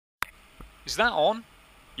Is that on?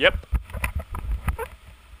 Yep.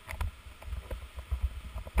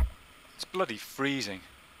 It's bloody freezing.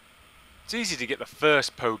 It's easy to get the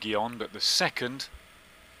first pogey on, but the second,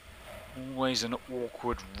 always an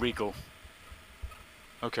awkward wriggle.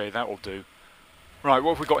 Okay, that will do. Right,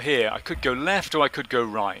 what have we got here? I could go left or I could go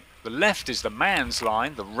right. The left is the man's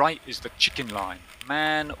line, the right is the chicken line.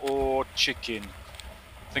 Man or chicken?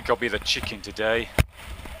 I think I'll be the chicken today.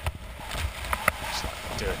 It's like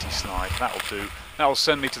a dirty slide, that'll do. That'll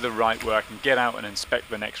send me to the right where I can get out and inspect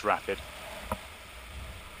the next rapid.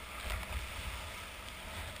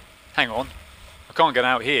 Hang on, I can't get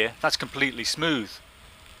out here, that's completely smooth.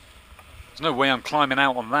 There's no way I'm climbing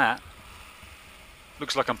out on that.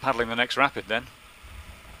 Looks like I'm paddling the next rapid then.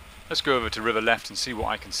 Let's go over to river left and see what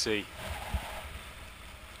I can see.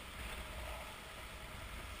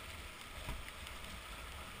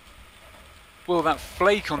 Well, that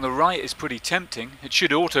flake on the right is pretty tempting. It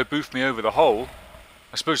should auto boof me over the hole.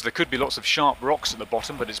 I suppose there could be lots of sharp rocks at the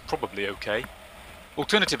bottom, but it's probably okay.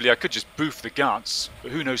 Alternatively, I could just boof the guts,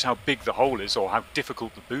 but who knows how big the hole is or how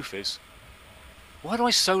difficult the boof is. Why do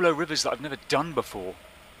I solo rivers that I've never done before?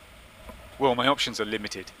 Well, my options are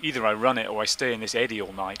limited. Either I run it or I stay in this eddy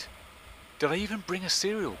all night. Did I even bring a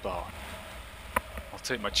cereal bar? I'll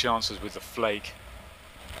take my chances with the flake.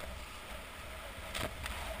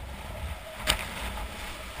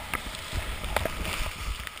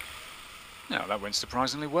 Now, that went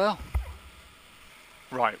surprisingly well.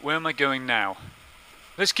 Right, where am I going now?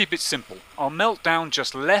 Let's keep it simple. I'll melt down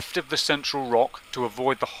just left of the central rock to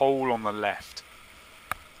avoid the hole on the left.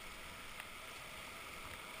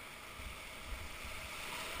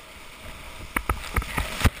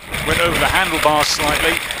 Went over the handlebars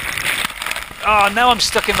slightly. Ah, now I'm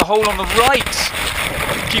stuck in the hole on the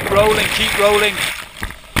right. Keep rolling, keep rolling.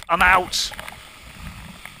 I'm out.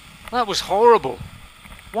 That was horrible.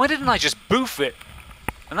 Why didn't I just boof it?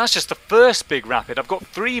 And that's just the first big rapid. I've got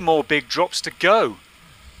 3 more big drops to go.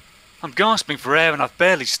 I'm gasping for air and I've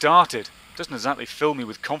barely started. Doesn't exactly fill me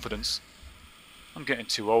with confidence. I'm getting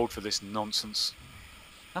too old for this nonsense.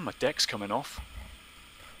 And my deck's coming off.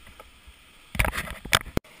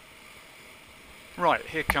 Right,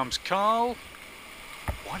 here comes Carl.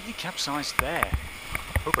 Why did he capsize there?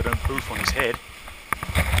 Hope I don't boof on his head.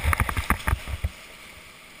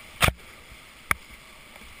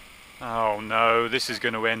 Oh no, this is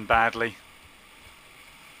going to end badly.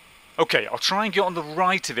 Okay, I'll try and get on the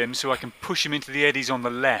right of him so I can push him into the eddies on the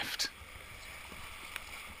left.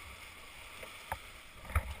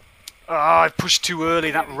 Ah, I pushed too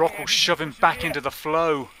early. That rock will shove him back into the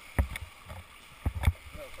flow.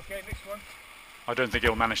 Okay, next one. I don't think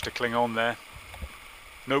he'll manage to cling on there.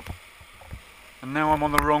 Nope. And now I'm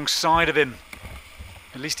on the wrong side of him.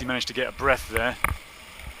 At least he managed to get a breath there.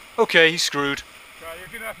 Okay, he's screwed. Right, you're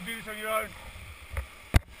going to have to do this on your own.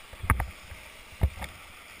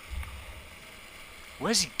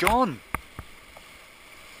 Where's he gone?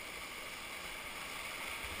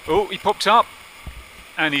 Oh, he popped up.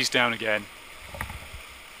 And he's down again.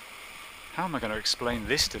 How am I going to explain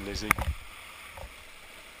this to Lizzie?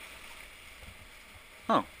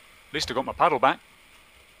 Oh, at least I got my paddle back.